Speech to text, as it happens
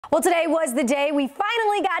Well, today was the day we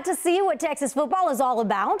finally got to see what Texas football is all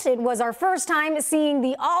about. It was our first time seeing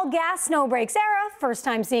the all-gas snow breaks era, first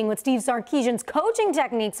time seeing what Steve Sarkisian's coaching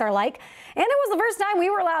techniques are like, and it was the first time we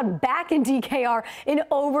were allowed back in DKR in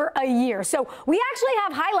over a year. So we actually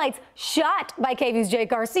have highlights shot by KVUE's Jake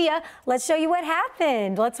Garcia. Let's show you what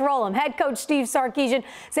happened. Let's roll them. Head coach Steve Sarkisian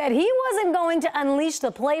said he wasn't going to unleash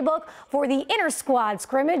the playbook for the inter-squad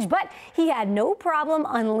scrimmage, but he had no problem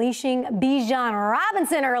unleashing Bijan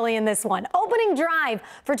Robinson early in this one. Opening drive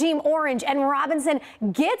for Team Orange, and Robinson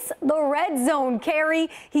gets the red zone carry.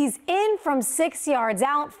 He's in from 6 yards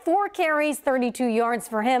out, 4 carries, 32 yards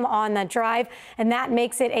for him on that drive, and that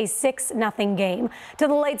makes it a 6-0 game. To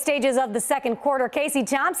the late stages of the second quarter,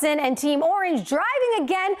 Thompson and Team Orange driving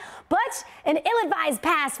again, but an ill-advised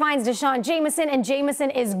pass finds Deshaun Jamison, and Jamison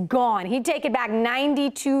is gone. He'd take it back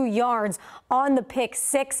 92 yards on the pick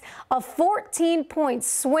six, a 14-point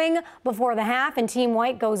swing before the half, and Team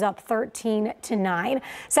White goes up 13-9.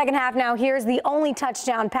 Second half now, here's the only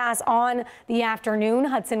touchdown pass on the afternoon.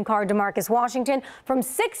 Thompson Card to Marcus Washington from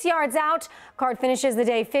 6 yards out. Card finishes the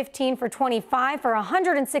day 15 for 25 for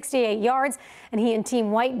 168 yards, and he and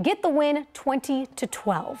Team White get the win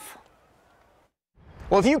 20-12.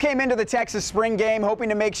 Well, if you came into the Texas spring game hoping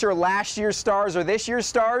to make sure last year's stars are this year's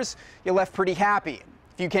stars, you left pretty happy.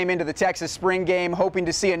 If you came into the Texas spring game hoping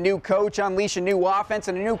to see a new coach unleash a new offense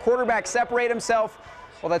and a new quarterback separate himself,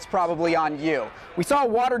 well, that's probably on you. We saw a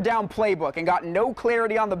watered-down playbook and got no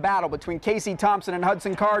clarity on the battle between Thompson and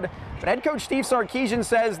Thompson Card, but head coach Steve Sarkisian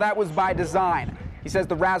says that was by design. He says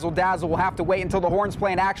the razzle-dazzle will have to wait until the Horns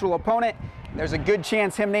play an actual opponent. There's a good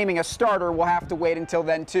chance him naming a starter will have to wait until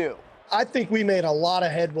then, too. I think we made a lot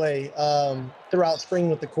of headway throughout spring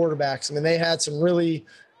with the quarterbacks. I mean, they had some really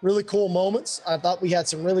cool moments. I thought we had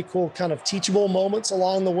some really cool kind of teachable moments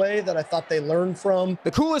along the way that I thought they learned from.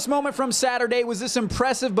 The coolest moment from Saturday was this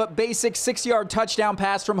impressive but basic 6-yard touchdown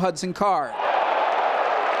pass from Thompson Card.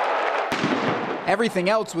 Everything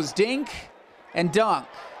else was dink and dunk,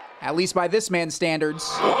 at least by this man's standards.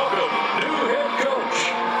 Welcome, new head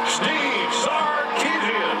coach, Steve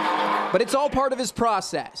Sarkisian. But it's all part of his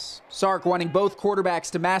process. Sark wanting both quarterbacks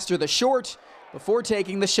to master the short before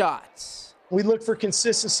taking the shots. We look for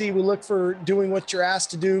consistency. We look for doing what you're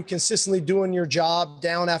asked to do, consistently doing your job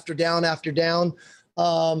down after down after down.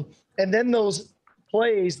 And then those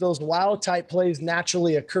plays, those wow-type plays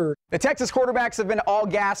naturally occur. The Texas quarterbacks have been all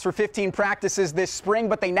gas for 15 practices this spring,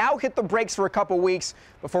 but they now hit the brakes for a couple weeks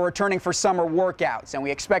before returning for summer workouts. And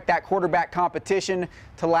we expect that quarterback competition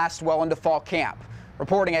to last well into fall camp.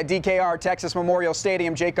 Reporting at DKR Texas Memorial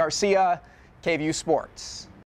Stadium, Jake Garcia, KVUE Sports.